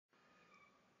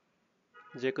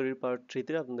jQuery part 3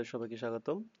 তে আপনাদের সবাইকে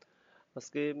স্বাগতম।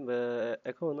 আজকে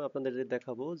এখন আপনাদের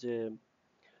দেখাবো যে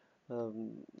আম,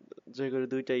 jQuery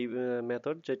দুইটাই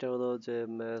মেথড, যেটা হলো যে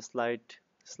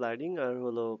স্লাইডিং আর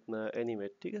হলো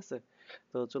অ্যানিমেট। ঠিক আছে,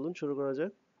 তো চলুন শুরু করা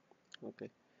যাক। ওকে,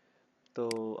 তো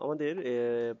আমাদের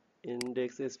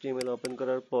ইন্ডেক্স HTML ওপেন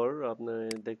করার পর আপনারা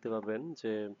দেখতে পাবেন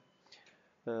যে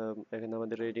এখানে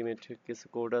আমাদের রেডিমেড কিছু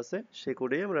কোড আছে, সেই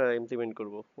কোডেই আমরা ইমপ্লিমেন্ট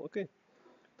করব। ওকে,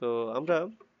 তো আমরা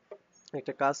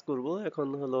একটা কাজ করব এখন,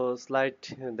 হলো স্লাইড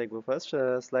দেখব। ফার্স্ট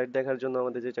স্লাইড দেখার জন্য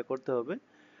আমাদের যেটা করতে হবে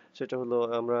সেটা হলো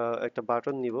আমরা একটা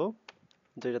বাটন নিব,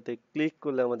 যেটাতে ক্লিক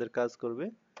করলে আমাদের কাজ করবে।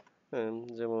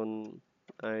 যেমন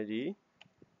আইডি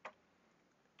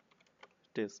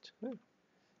টেস্ট। হ্যাঁ,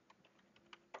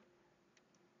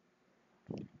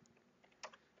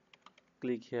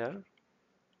 ক্লিক হেয়ার।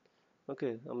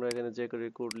 ওকে, আমরা এখানে যে করে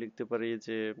কোড লিখতে পারি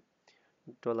যে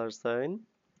 $,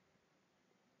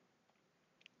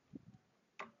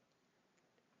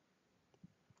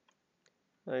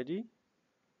 আইডি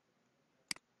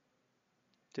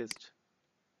টেস্ট।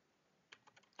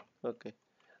 ওকে,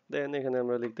 দেন এখানে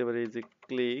আমরা লিখতে পারি যে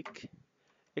ক্লিক।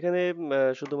 এখানে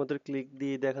শুধুমাত্র ক্লিক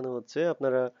দিয়ে দেখানো হচ্ছে।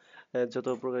 আপনারা যত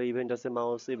প্রকার ইভেন্ট আছে,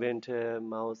 মাউস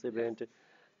ইভেন্ট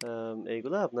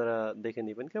এইগুলা আপনারা দেখে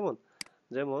নেবেন কেমন।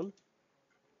 যেমন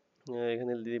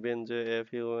এখানে দিবেন যে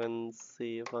func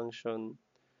ফাংশন,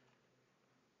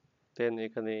 দেন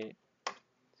এখানে,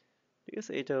 ঠিক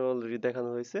আছে, এটা অলরেডি দেখানো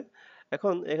হয়েছে।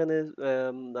 এখন এখানে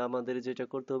আমাদের যেটা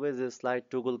করতে হবে যে স্লাইড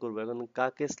টগল করব। এখন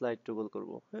কাকে স্লাইড টগল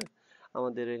করব? হ্যাঁ,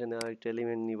 আমাদের এখানে আরেকটা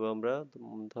এলিমেন্ট নিব আমরা,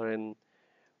 ধরেন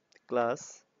ক্লাস,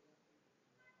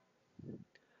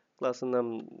 ক্লাসের নাম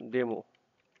ডেমো।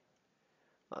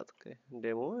 ওকে,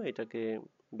 ডেমো, এটাকে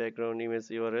ব্যাকগ্রাউন্ড ইমেজ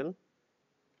ইউআরএল।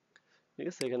 ঠিক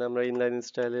আছে, এখানে আমরা ইনলাইন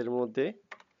স্টাইলের মধ্যে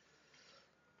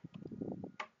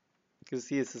কিছু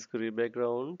সিএসএস করি,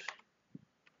 ব্যাকগ্রাউন্ড।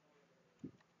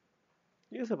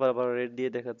 ঠিক আছে, বারবার রেড দিয়ে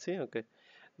দেখাচ্ছি। ওকে,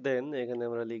 দেন এখানে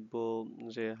আমরা লিখব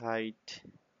যে হাইট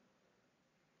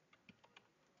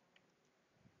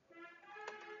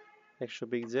 100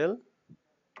 পিক্সেল,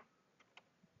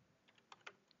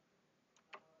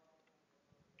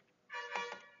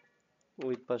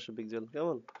 উইথ 500 পিক্সেল।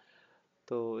 কেমন?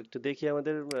 তো একটু দেখি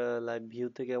আমাদের লাইভ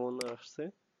ভিউতে কেমন আসছে।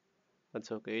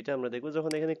 আচ্ছা, ওকে, এটা আমরা দেখবো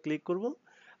যখন এখানে ক্লিক করব।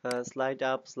 স্লাইড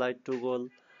আপ, স্লাইড টু গোল।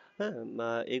 হ্যাঁ,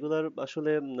 এগুলার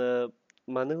আসলে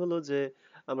মানে হলো যে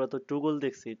আমরা তো টুগল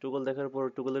দেখছি, টুগল দেখার পর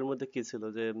টুগলের মধ্যে কি ছিল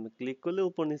যে ক্লিক করলে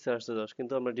উপর নিচে আসছে জাস্ট,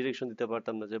 কিন্তু আমরা ডিরেকশন দিতে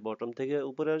পারতাম না যে বটম থেকে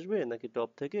উপরে আসবে নাকি টপ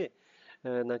থেকে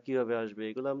না কিভাবে আসবে,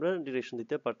 এগুলো আমরা ডিরেকশন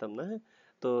দিতে পারতাম না। হ্যাঁ,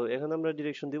 তো এখন আমরা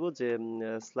ডিরেকশন দিব যে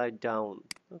স্লাইড ডাউন।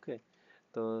 ওকে,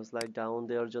 তো স্লাইড ডাউন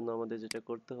দেওয়ার জন্য আমাদের যেটা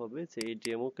করতে হবে যে এই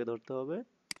ডেমো কে ধরতে হবে,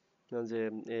 যে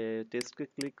টেক্সটকে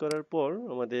ক্লিক করার পর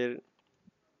আমাদের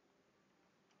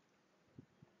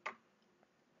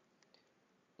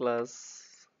ক্লাস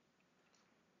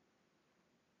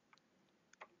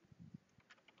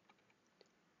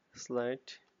স্লাইড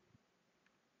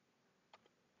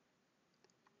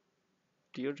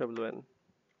TOWN।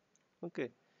 ওকে,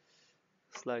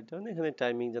 স্লাইড ডাউন, এখানে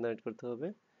টাইমিং জেনারেট করতে হবে।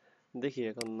 দেখি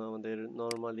এখন আমাদের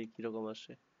নর্মালি কিরকম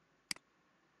আসে।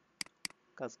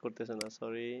 কাজ করতেছে না,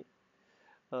 sorry.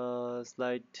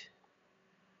 Slide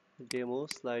demo,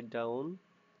 slide down,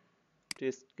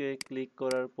 টেক্সটকে click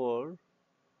করার পর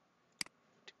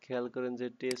খেয়াল করেন যে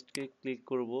টেক্সটকে ক্লিক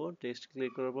করব, টেক্সট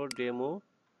ক্লিক করার পর ডেমো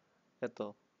এত।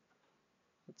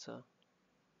 আচ্ছা,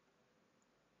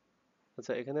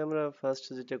 আচ্ছা, এখানে আমরা ফার্স্ট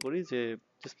যেটা করি যে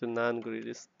ডিসপ্লে নান করি,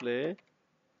 ডিসপ্লে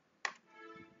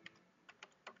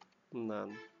নান।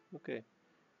 ওকে,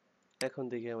 এখন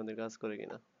দেখি আমাদের কাজ করে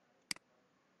কিনা।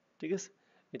 ঠিক আছে,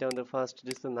 এটা আমাদের ফার্স্ট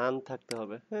ডিসপ্লে নান থাকতে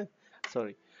হবে। হ্যাঁ,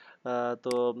 সরি।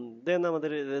 তো দেন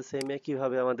আমাদের সেম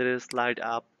একইভাবে আমাদের স্লাইড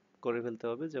আপ করে ফেলতে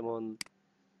হবে। যেমন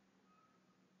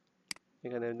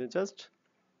এখানে আপনি জাস্ট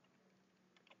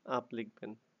আপ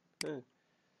লিখবেন। হ্যাঁ,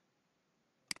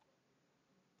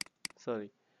 সরি,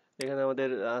 এখানে আমাদের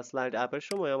স্লাইড আপের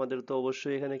সময় আমাদের তো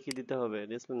অবশ্যই এখানে কি দিতে হবে,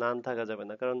 ডিসপ্লে নান থাকা যাবে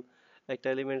না, কারণ একটা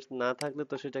এলিমেন্ট না থাকলে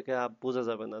তো সেটাকে আপ বোঝা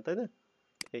যাবে না, তাই না?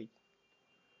 এই,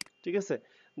 ঠিক আছে।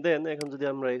 দেন এখন যদি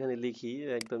আমরা এখানে লিখি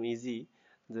একদম ইজি,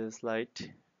 যে স্লাইড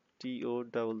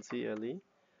TOCCLE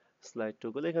স্লাইড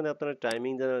টগল, এখানে আপনারা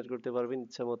টাইমিং জেনারেট করতে পারবেন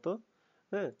ইচ্ছা মতো।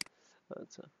 হ্যাঁ,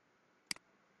 আচ্ছা,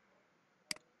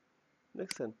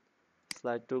 দেখছেন,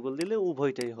 স্লাইড টগল দিলে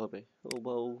উভয়টাই হবে,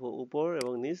 উপর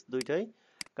এবং নিচ দুইটাই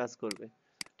কাজ করবে।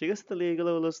 ঠিক আছে, তাহলে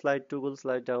এগুলো হলো স্লাইড টগল,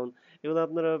 স্লাইড ডাউন। এগুলো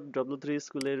আপনারা W3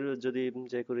 স্কুলের যদি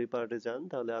jQuery পার্টে যান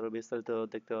তাহলে আরো বিস্তারিত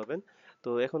দেখতে পাবেন। তো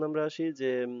এখন আমরা আসি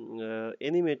যে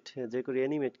এনিমেট, jQuery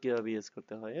এনিমেট কিভাবে ইউজ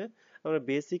করতে হয়। হ্যাঁ, আমরা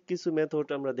বেসিক কিছু মেথড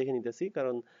আমরা দেখে নিতেছি,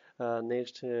 কারণ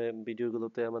নেক্সট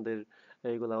ভিডিওগুলোতে আমাদের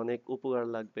এইগুলা অনেক উপকার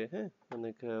লাগবে, হ্যাঁ,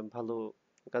 অনেক ভালো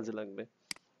কাজে লাগবে।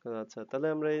 আচ্ছা, তাহলে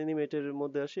আমরা অ্যানিমেটের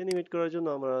মধ্যে আসি। অ্যানিমেট করার জন্য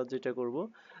আমরা যেটা করব,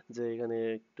 যে এখানে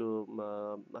একটু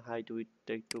হাইট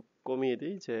উইডথটা একটু কমিয়ে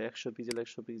দিই, যে 100 পিক্সেল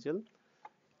 100 পিক্সেল।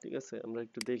 ঠিক আছে, আমরা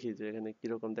একটু দেখি যে এখানে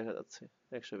কিরকম দেখা যাচ্ছে।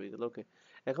 100 পিক্সেল, ওকে।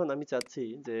 এখন আমি চাচ্ছি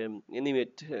যে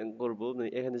অ্যানিমেট করব, মানে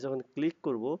এখানে যখন ক্লিক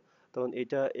করব তখন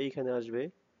এটা এইখানে আসবে,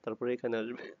 তারপর এখানে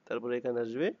আসবে, তারপর এখানে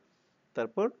আসবে,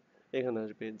 তারপর এখানে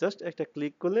আসবে। জাস্ট একটা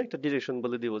ক্লিক করলে একটা ডিরেকশন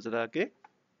বলে দিব যে তাকে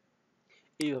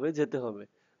এইভাবে যেতে হবে।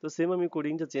 তো সেম আমি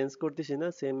কোডিংটা চেঞ্জ করতেছি না,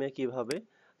 সেম একইভাবে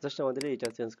জাস্ট আমাদের এইটা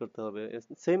চেঞ্জ করতে হবে,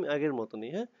 সেম আগের মতনই,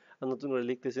 হ্যাঁ। আর নতুন করে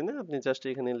লিখতেছি না, আপনি জাস্ট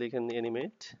এখানে লিখেন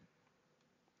অ্যানিমেট,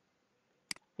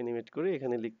 অ্যানিমেট করে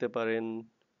এখানে লিখতে পারেন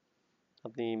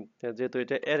আপনি। যেহেতু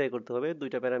এটা অ্যারে করতে হবে,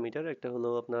 দুইটা প্যারামিটার, একটা হলো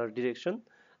আপনার ডিরেকশন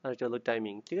আর একটা হলো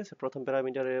টাইমিং। ঠিক আছে, প্রথম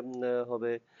প্যারামিটারে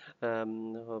হবে আম,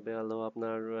 হবে হলো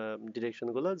আপনার ডিরেকশন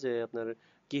গুলো, যে আপনার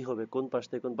কি হবে, কোন পাশ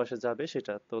থেকে কোন পাশে যাবে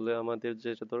সেটা। তাহলে আমাদের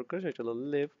যেটা দরকার সেটা হলো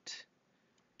লেফট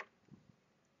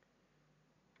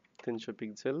 300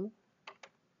 পিক্সেল।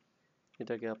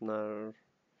 এটাকে আপনার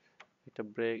একটা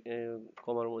ব্রেক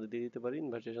কমার মধ্যে দিয়ে দিতে পারি,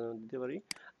 ইনভার্টেশন দিতে পারি।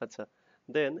 আচ্ছা,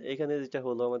 দেন এখানে যেটা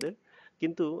হলো আমাদের,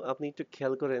 কিন্তু আপনি একটু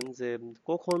খেয়াল করেন যে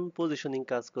কখন পজিশনিং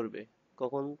কাজ করবে।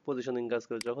 কখন পজিশনিং কাজ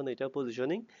করবে, যখন এটা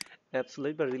পজিশনিং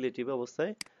অ্যাবসলিউট বা রিলেটিভ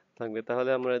অবস্থায় থাকবে। তাহলে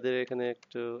আমাদের এখানে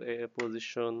একটু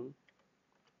পজিশন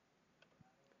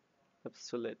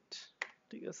অ্যাবসলিউট,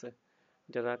 ঠিক আছে,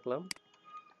 এটা রাখলাম।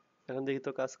 এখন দেখি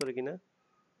তো কাজ করে কিনা।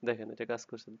 দেখেন এটা কাজ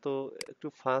করছে তো, একটু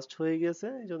ফাস্ট হয়ে গেছে।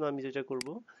 এই জন্য আমি যেটা করব,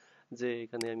 যে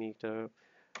এখানে আমি একটা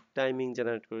টাইমিং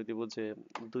জেনারেট করে দিব, যে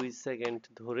 2 সেকেন্ড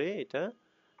ধরে এটা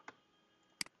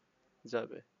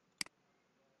যাবে।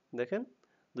 দেখেন,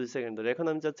 2 সেকেন্ড ধরে। এখন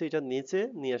আমি চাচ্ছি এটা নিচে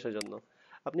নিয়ে আসার জন্য।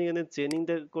 আপনি এখানে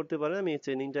চেইনিংটা করতে পারেন, আমি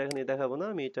চেইনিংটা এখানে দেখাবো না,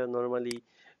 আমি এটা নর্মালি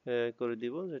করে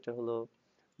দিব, যেটা হলো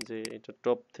যে এটা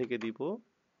টপ থেকে দিব,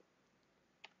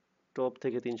 টপ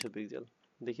থেকে 300 পিক্সেল।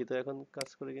 দেখি তো এখন কাজ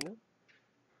করে কিনা।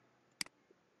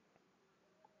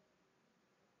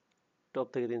 টপ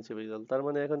থেকে 300 পিক্সেল, তার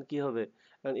মানে এখন কি হবে,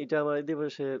 কারণ এটা আমার দিবে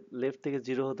সে লেফট থেকে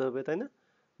 0 হতে হবে, তাই না?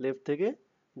 লেফট থেকে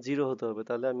 0 হতে হবে।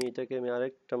 তাহলে আমি এটাকে আমি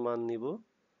আরেকটা মান নিব,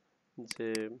 যে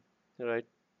right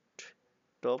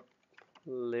top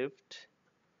left,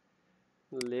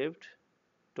 left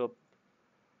top,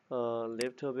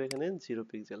 left হবে এখানে 0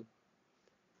 পিক্সেল।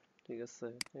 ঠিক আছে,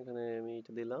 এখানে আমি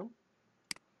এটা দিলাম,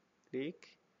 ক্লিক,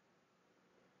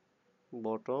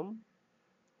 বটম,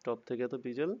 টপ থেকে এত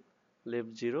পিক্সেল,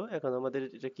 লেফট 0। এখন আমাদের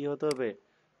এটা কি হতে হবে,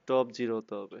 টপ 0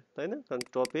 হতে হবে, তাই না? কারণ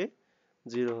টপে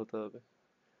 0 হতে হবে,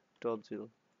 টপ 0।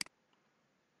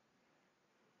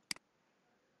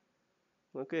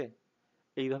 ওকে,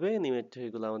 এইভাবে অ্যানিমেট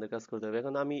এগুলো আমাদের কাজ করতে হবে।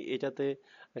 এখন আমি এটাতে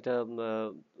একটা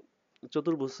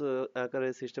চতুর্ভুজ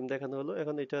আকারের সিস্টেম দেখানো হলো।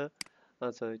 এখন এটা,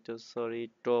 আচ্ছা এটা সরি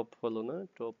টপ হলো না,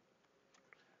 টপ।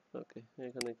 ওকে,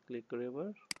 এখানে ক্লিক করে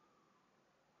এবার,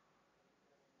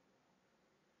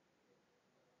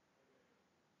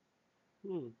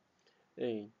 হুম,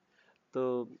 এই তো,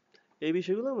 এই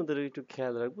বিষয়গুলো আমাদের একটু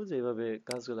খেয়াল রাখবো যে এইভাবে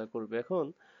কাজগুলা করবে। এখন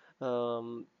আম,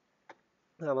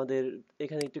 আমাদের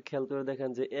এখানে একটু খেয়াল করে দেখেন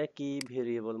যে একই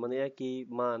ভেরিয়েবল, মানে একই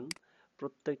মান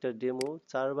প্রত্যেকটা ডেমো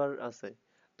 4 বার আছে।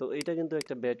 তো এটা কিন্তু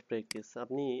একটা ব্যাড প্র্যাকটিস।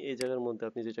 আপনি এই জায়গার মধ্যে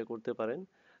আপনি যেটা করতে পারেন,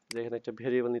 যে এখানে একটা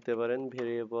ভেরিয়েবল নিতে পারেন,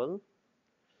 ভেরিয়েবল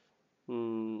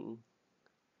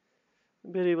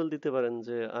ভেরিয়েবল দিতে পারেন,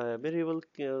 যে ভেরিয়েবল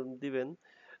দিবেন,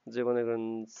 যে মনে করেন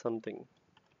সামথিং,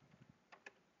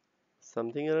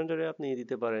 সামথিং এর আন্ডারে আপনি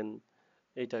দিতে পারেন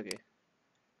এইটাকে,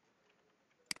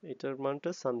 এটার মানটা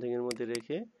সামথিং এর মধ্যে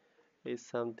রেখে এই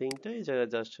সামথিংটা এই জায়গায়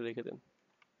জাস্ট রেখে দেন।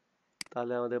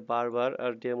 তাহলে আমাদের বারবার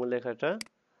আর ডেমো লেখাটা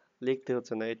লিখতে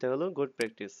হচ্ছে না। এটা হলো গুড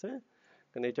প্র্যাকটিস, হ্যাঁ,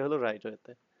 কারণ এটা হলো রাইট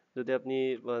ওয়েতে। যদি আপনি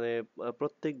মানে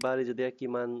প্রত্যেকবারই যদি একই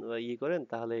মান করেন,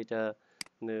 তাহলে এটা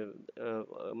মানে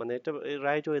মানে এটা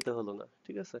রাইট ওয়েতে হলো না,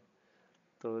 ঠিক আছে?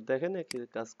 তো দেখেন একই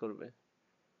কাজ করবে।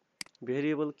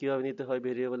 ভেরিয়েবল কিভাবে নিতে হয়,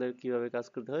 ভেরিয়েবলের কিভাবে কাজ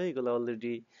করতে হয়, এগুলো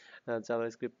অলরেডি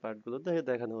জাভাস্ক্রিপ্ট পার্টগুলো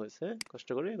দেখানো হয়েছে, কষ্ট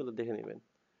করে এগুলো দেখে নেবেন।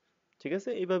 ঠিক আছে,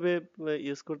 এইভাবে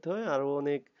ইউজ করতে হয়। আরো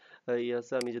অনেক ইয়ে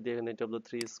আছে। আমি যদি এখানে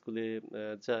W3 স্কুলে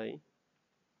যাই,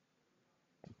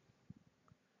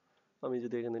 আমি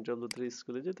যদি এখানে W3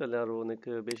 স্কুলে যাই, তাহলে আরো অনেক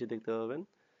বেশি দেখতে পাবেন।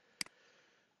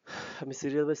 আমি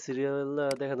সিরিয়াল বাই সিরিয়াল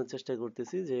দেখানোর চেষ্টা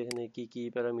করতেছি, যে এখানে কি কি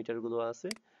প্যারামিটার গুলো আছে,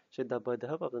 সে ধাপ বাই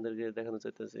ধাপ আপনাদেরকে দেখানো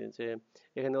চাইতেছি। যে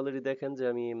এখানে অলরেডি দেখেন যে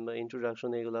আমি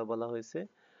ইন্ট্রোডাকশন এগুলা বলা হয়েছে।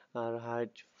 আর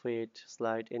হাইট, ফেট,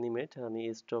 স্লাইড, অ্যানিমেট, আমি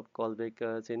স্টপ, কল ব্যাক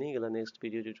চিনি, এগুলো নেক্সট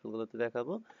ভিডিও টিউটোরিয়ালগুলোতে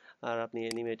দেখাবো। আর আপনি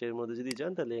অ্যানিমেটের মধ্যে যদি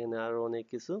যান, তাহলে এখানে আরো অনেক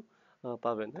কিছু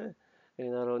পাবেন, হ্যাঁ,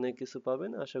 এখানে আরো অনেক কিছু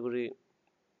পাবেন। আশা করি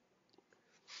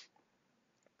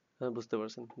বুঝতে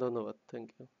পারছেন। ধন্যবাদ। Thank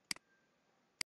you.